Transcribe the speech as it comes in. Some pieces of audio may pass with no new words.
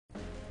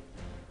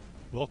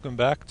Welcome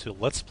back to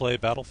Let's Play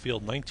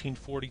Battlefield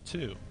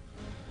 1942.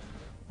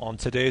 On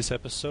today's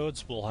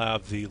episodes, we'll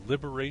have the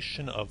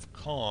Liberation of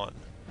Caen,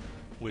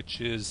 which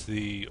is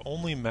the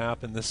only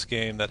map in this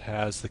game that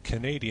has the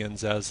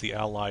Canadians as the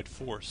Allied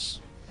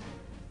force.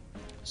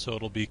 So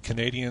it'll be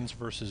Canadians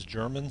versus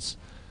Germans.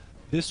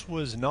 This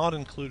was not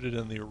included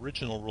in the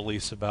original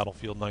release of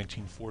Battlefield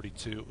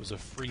 1942. It was a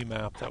free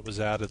map that was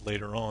added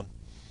later on.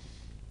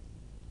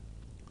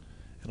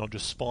 And I'll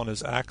just spawn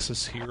his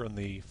Axis here in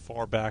the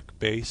far back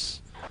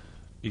base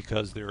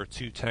because there are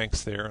two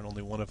tanks there and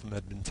only one of them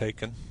had been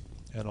taken,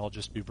 and I'll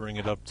just be bringing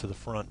it up to the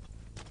front.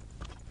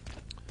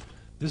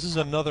 This is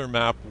another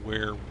map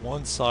where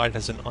one side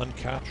has an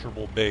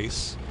uncapturable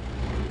base,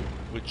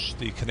 which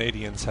the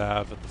Canadians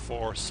have at the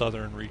far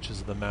southern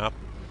reaches of the map,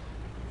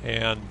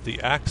 and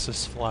the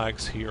Axis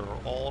flags here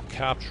are all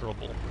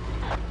capturable.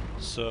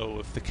 So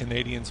if the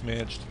Canadians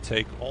manage to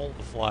take all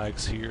the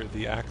flags here,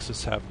 the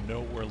Axis have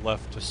nowhere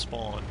left to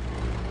spawn.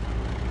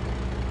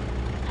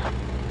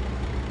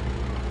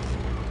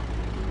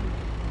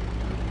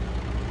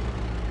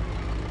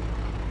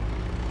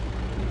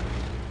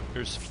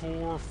 There's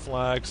 4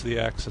 flags the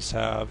Axis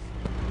have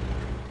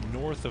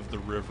north of the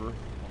river,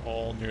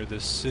 all near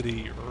this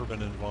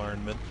city-urban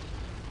environment,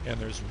 and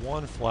there's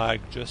one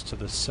flag just to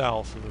the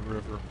south of the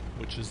river,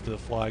 which is the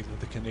flag that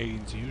the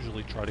Canadians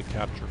usually try to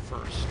capture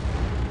first.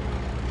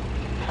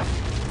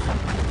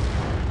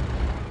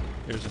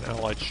 There's an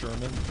Allied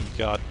Sherman. He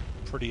got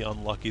pretty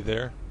unlucky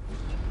there.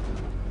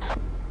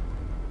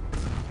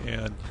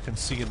 And you can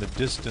see in the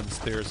distance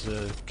there's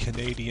a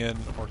Canadian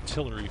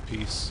artillery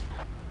piece.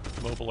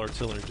 Mobile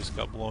artillery just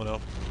got blown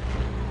up.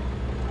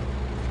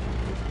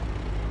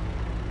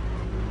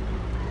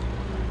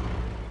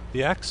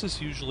 The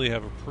Axis usually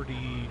have a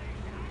pretty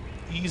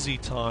easy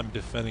time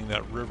defending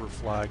that river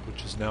flag,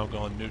 which has now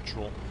gone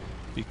neutral,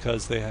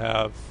 because they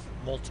have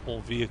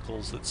multiple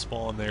vehicles that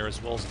spawn there,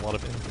 as well as a lot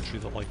of infantry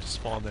that like to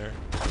spawn there.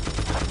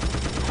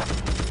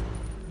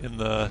 In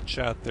the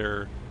chat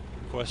they're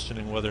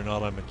questioning whether or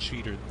not I'm a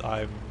cheater.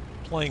 I'm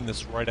playing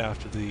this right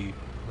after the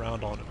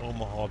round on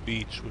Omaha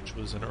Beach, which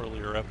was an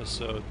earlier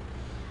episode,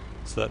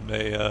 so that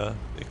may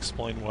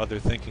explain why they're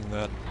thinking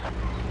that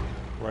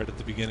right at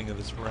the beginning of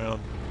this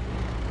round.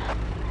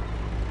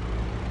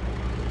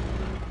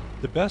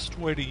 The best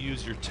way to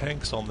use your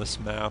tanks on this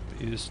map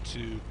is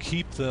to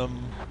keep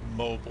them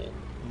mobile.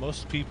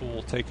 Most people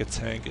will take a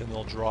tank and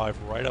they'll drive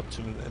right up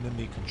to an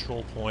enemy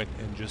control point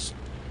and just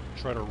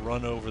try to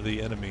run over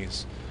the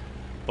enemies.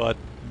 But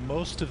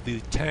most of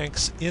the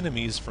tank's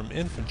enemies from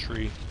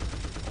infantry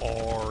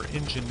are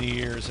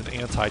engineers and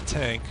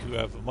anti-tank who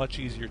have a much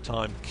easier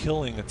time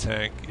killing a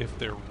tank if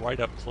they're right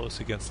up close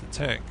against the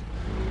tank.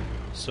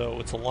 So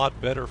it's a lot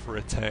better for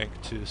a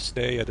tank to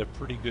stay at a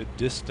pretty good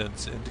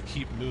distance and to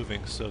keep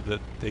moving so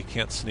that they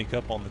can't sneak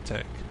up on the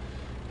tank.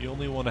 You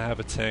only want to have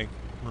a tank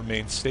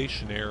remain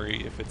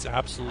stationary if it's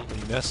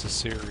absolutely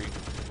necessary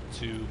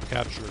to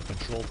capture a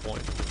control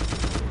point.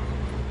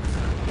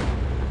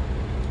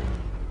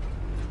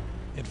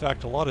 In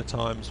fact, a lot of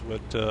times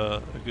what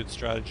a good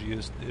strategy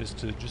is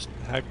to just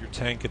have your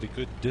tank at a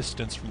good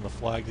distance from the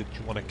flag that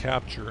you want to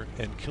capture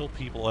and kill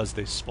people as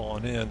they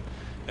spawn in,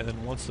 and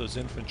then once those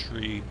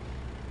infantry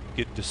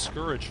get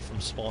discouraged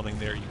from spawning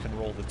there, you can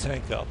roll the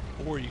tank up,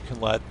 or you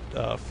can let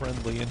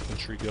friendly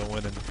infantry go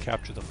in and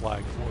capture the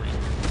flag for you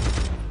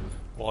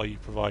while you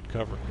provide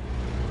cover.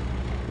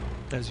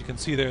 As you can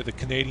see there, the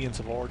Canadians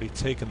have already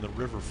taken the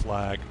river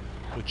flag,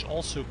 which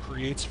also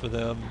creates for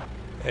them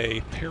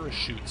a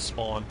parachute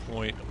spawn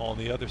point on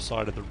the other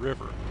side of the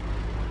river.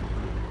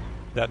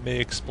 That may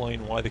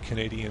explain why the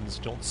Canadians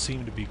don't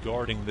seem to be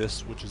guarding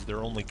this, which is their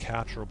only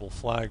capturable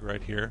flag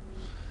right here.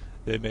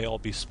 They may all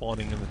be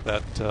spawning in at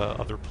that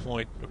other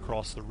point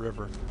across the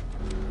river.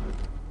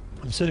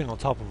 I'm sitting on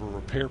top of a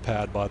repair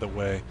pad, by the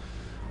way,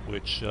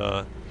 which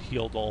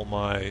healed all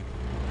my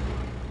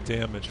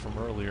damage from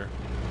earlier.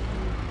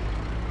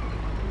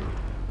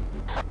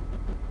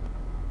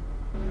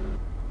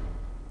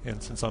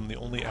 And since I'm the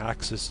only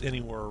Axis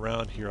anywhere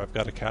around here, I've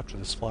got to capture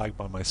this flag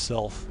by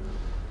myself.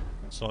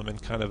 So I'm in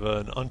kind of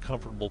an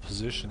uncomfortable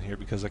position here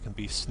because I can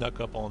be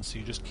snuck up on, so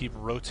you just keep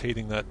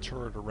rotating that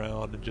turret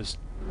around and just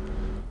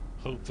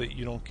hope that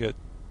you don't get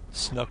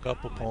snuck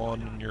up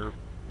upon in your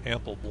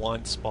ample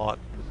blind spot.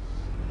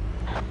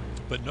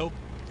 But nope,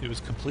 it was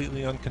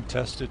completely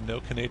uncontested. No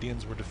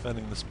Canadians were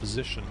defending this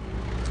position.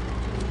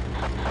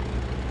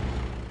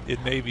 It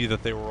may be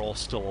that they were all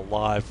still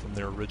alive from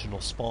their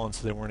original spawn,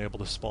 so they weren't able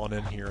to spawn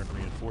in here and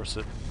reinforce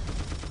it.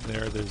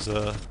 There's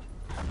a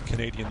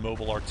Canadian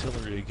mobile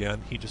artillery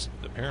again. He just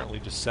apparently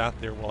just sat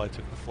there while I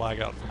took the flag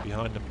out from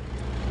behind him.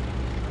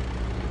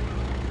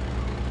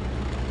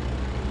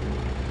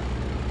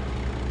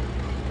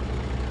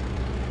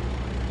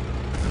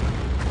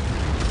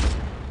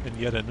 And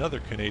yet another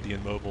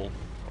Canadian mobile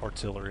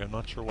artillery. I'm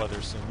not sure why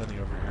there's so many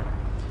over here.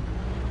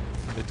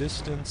 In the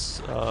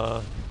distance,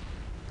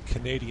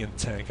 Canadian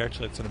tank.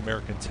 Actually, it's an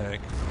American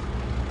tank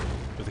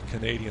with a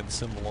Canadian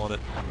symbol on it.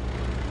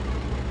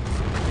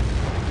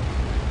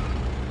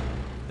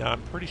 Now,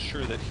 I'm pretty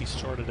sure that he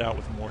started out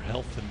with more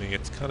health than me.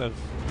 It's kind of...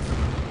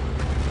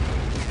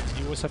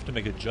 You always have to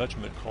make a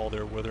judgment call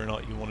there whether or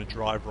not you want to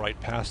drive right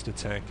past a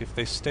tank. If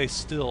they stay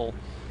still,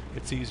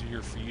 it's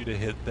easier for you to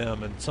hit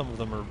them, and some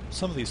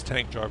of these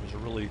tank drivers are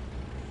really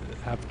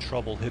have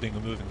trouble hitting a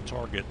moving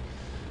target.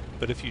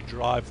 But if you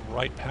drive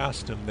right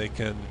past them, they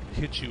can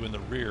hit you in the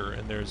rear,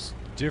 and there's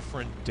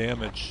different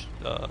damage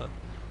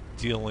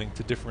dealing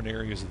to different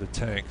areas of the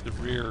tank. The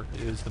rear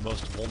is the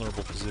most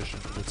vulnerable position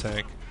for the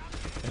tank,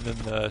 and then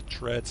the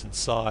treads and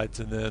sides,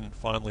 and then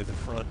finally the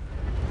front.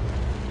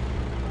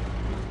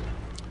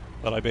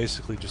 But I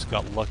basically just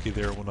got lucky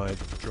there when I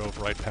drove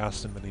right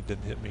past him and he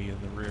didn't hit me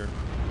in the rear.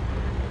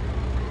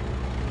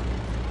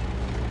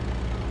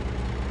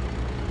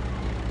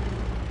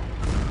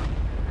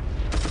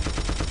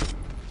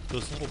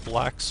 Those little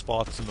black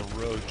spots in the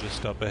road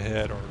just up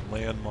ahead are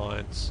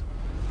landmines,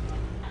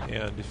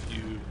 and if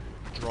you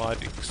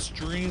drive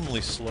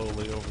extremely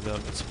slowly over them,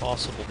 it's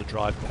possible to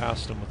drive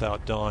past them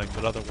without dying,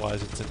 but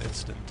otherwise it's an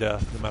instant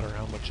death, no matter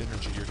how much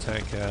energy your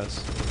tank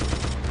has.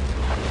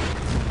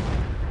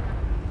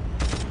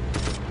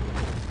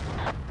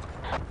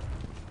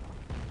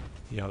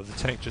 Yeah, the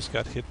tank just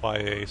got hit by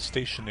a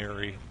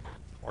stationary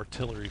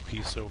artillery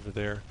piece over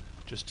there,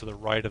 just to the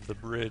right of the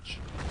bridge.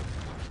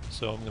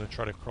 So I'm going to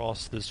try to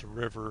cross this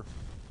river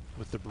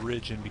with the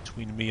bridge in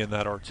between me and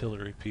that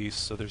artillery piece,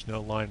 so there's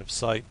no line of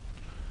sight.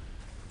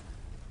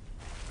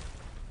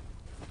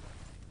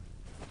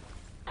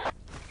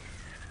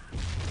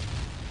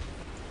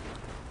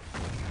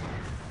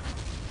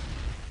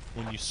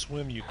 When you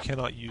swim, you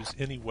cannot use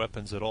any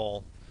weapons at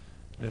all.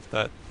 And if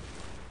that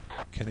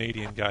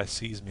Canadian guy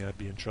sees me, I'd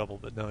be in trouble,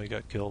 but now he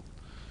got killed.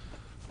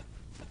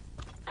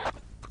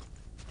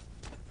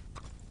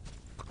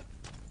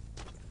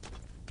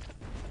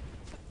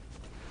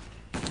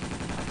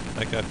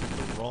 That guy picked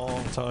the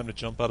wrong time to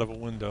jump out of a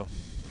window.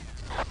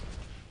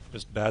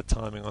 Just bad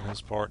timing on his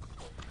part.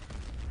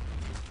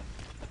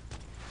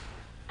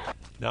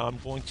 Now I'm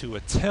going to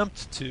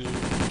attempt to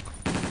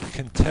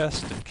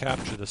contest and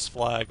capture this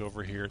flag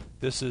over here.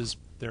 This is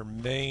their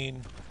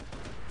main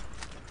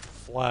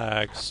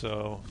flag,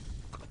 so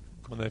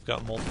when they've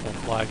got multiple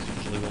flags,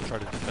 usually they'll try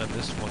to defend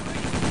this one.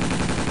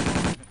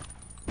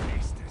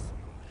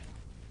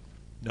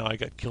 Now I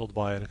got killed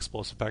by an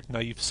explosive pack. Now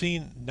you've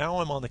seen, now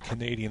I'm on the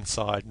Canadian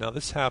side. Now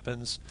this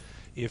happens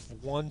if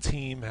one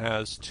team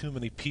has too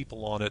many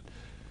people on it.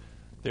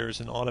 There's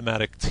an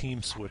automatic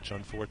team switch,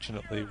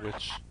 unfortunately,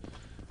 which,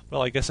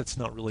 well, I guess it's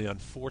not really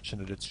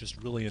unfortunate. It's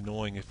just really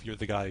annoying if you're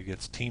the guy who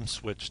gets team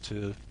switched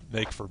to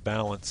make for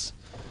balance.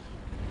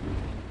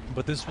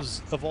 But this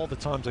was, of all the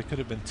times I could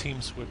have been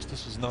team switched,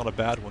 this was not a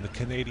bad one. The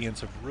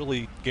Canadians have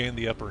really gained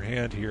the upper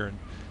hand here and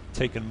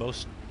taken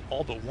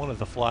all but one of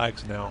the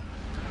flags now.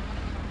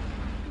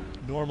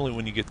 Normally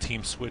when you get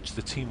team switched,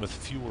 the team with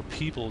fewer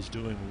people is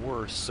doing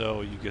worse,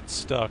 so you get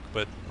stuck,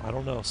 but I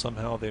don't know,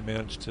 somehow they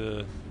managed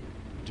to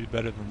do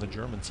better than the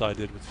German side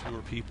did with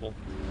fewer people.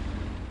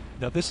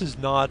 Now this is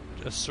not,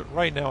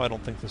 right now I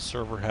don't think the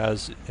server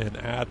has an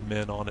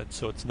admin on it,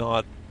 so it's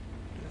not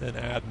an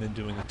admin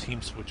doing the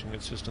team switching,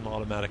 it's just an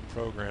automatic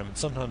program, and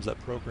sometimes that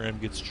program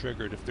gets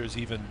triggered if there's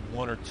even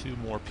one or two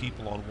more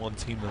people on one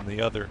team than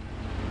the other.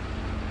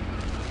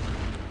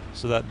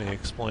 So that may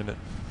explain it.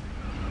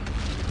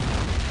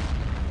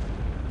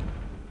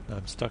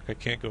 I'm stuck, I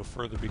can't go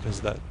further because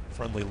of that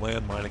friendly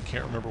landmine. I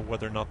can't remember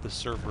whether or not the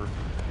server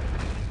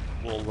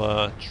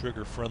will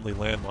trigger friendly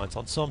landmines.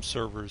 On some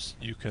servers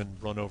you can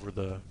run over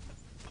the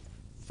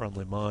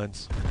friendly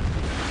mines.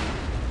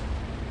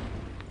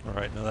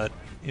 Alright, now that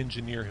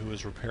engineer who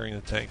was repairing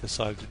the tank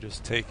decided to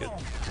just take it.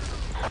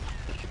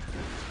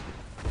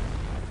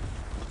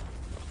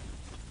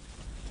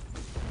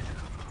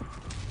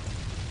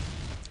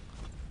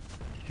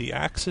 The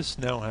Axis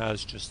now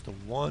has just the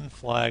one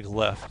flag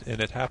left,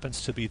 and it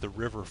happens to be the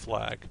river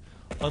flag.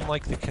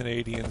 Unlike the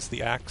Canadians,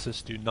 the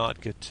Axis do not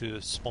get to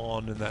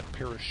spawn in that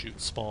parachute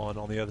spawn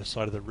on the other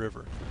side of the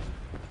river.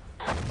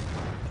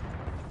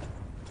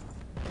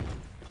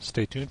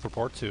 Stay tuned for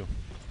part 2.